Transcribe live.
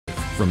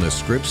from the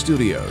Scripps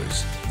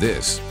Studios,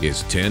 this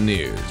is 10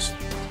 News.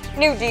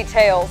 New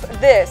details.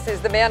 This is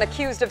the man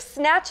accused of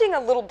snatching a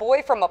little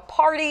boy from a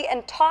party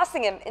and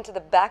tossing him into the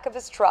back of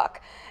his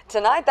truck.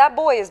 Tonight, that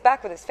boy is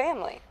back with his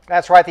family.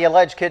 That's right. The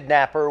alleged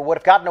kidnapper would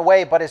have gotten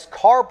away, but his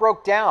car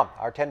broke down.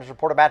 Our 10 News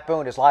reporter Matt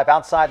Boone is live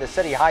outside the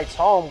City Heights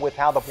home with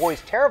how the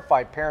boy's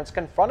terrified parents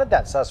confronted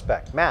that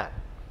suspect. Matt.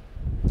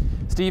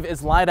 Steve,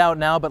 is light out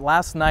now, but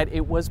last night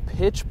it was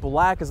pitch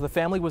black as the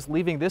family was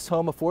leaving this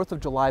home, a 4th of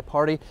July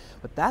party.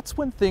 But that's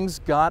when things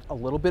got a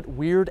little bit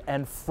weird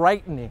and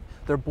frightening.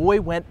 Their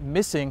boy went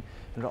missing,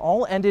 and it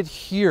all ended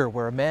here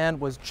where a man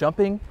was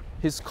jumping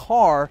his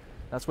car.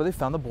 That's where they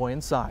found the boy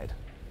inside.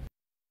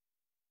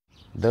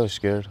 They were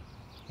scared.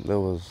 They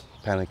was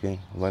panicking,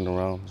 running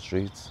around the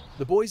streets.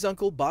 The boy's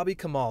uncle, Bobby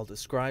Kamal,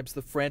 describes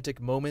the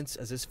frantic moments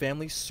as his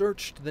family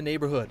searched the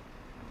neighborhood.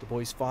 The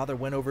boy's father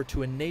went over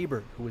to a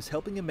neighbor who was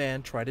helping a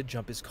man try to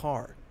jump his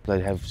car.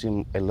 Like, have you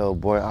seen a little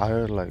boy out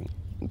here, like,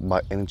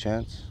 by any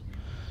chance?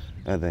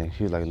 And then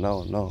he was like,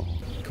 no.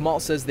 Kamal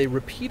says they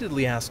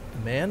repeatedly asked the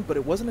man, but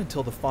it wasn't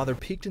until the father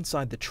peeked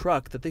inside the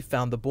truck that they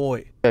found the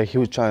boy. Yeah, he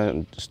was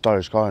trying to start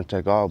his car and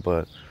take off,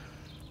 but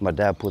my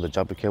dad pulled the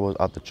jumper cables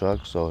out the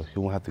truck so he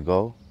won't have to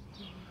go.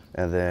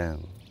 And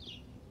then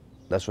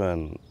that's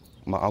when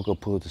my uncle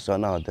pulled the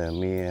son out. Then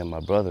me and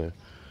my brother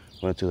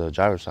went to the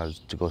driver's side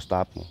to go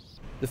stop him.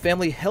 The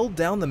family held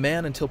down the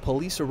man until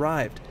police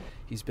arrived.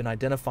 He's been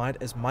identified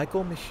as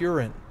Michael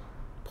Mahurin.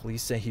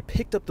 Police say he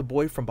picked up the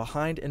boy from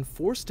behind and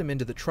forced him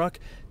into the truck,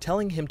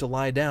 telling him to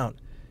lie down.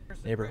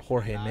 Neighbor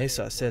Jorge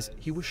Mesa says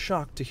he was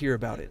shocked to hear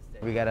about it.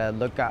 We gotta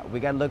look out. We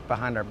gotta look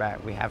behind our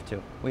back. We have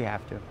to.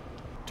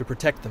 To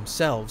protect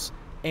themselves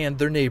and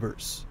their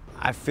neighbors.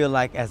 I feel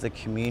like as a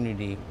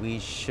community, we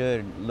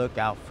should look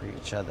out for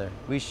each other.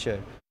 We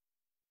should.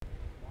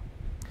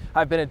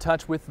 I've been in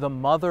touch with the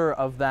mother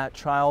of that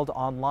child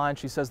online.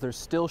 She says they're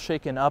still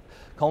shaken up,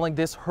 calling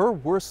this her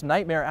worst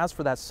nightmare. As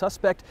for that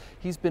suspect,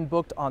 he's been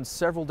booked on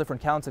several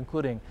different counts,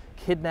 including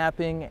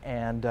kidnapping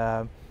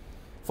and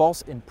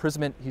false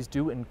imprisonment. He's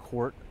due in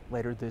court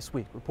later this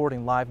week.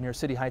 Reporting live near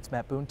City Heights,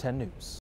 Matt Boone, 10 News.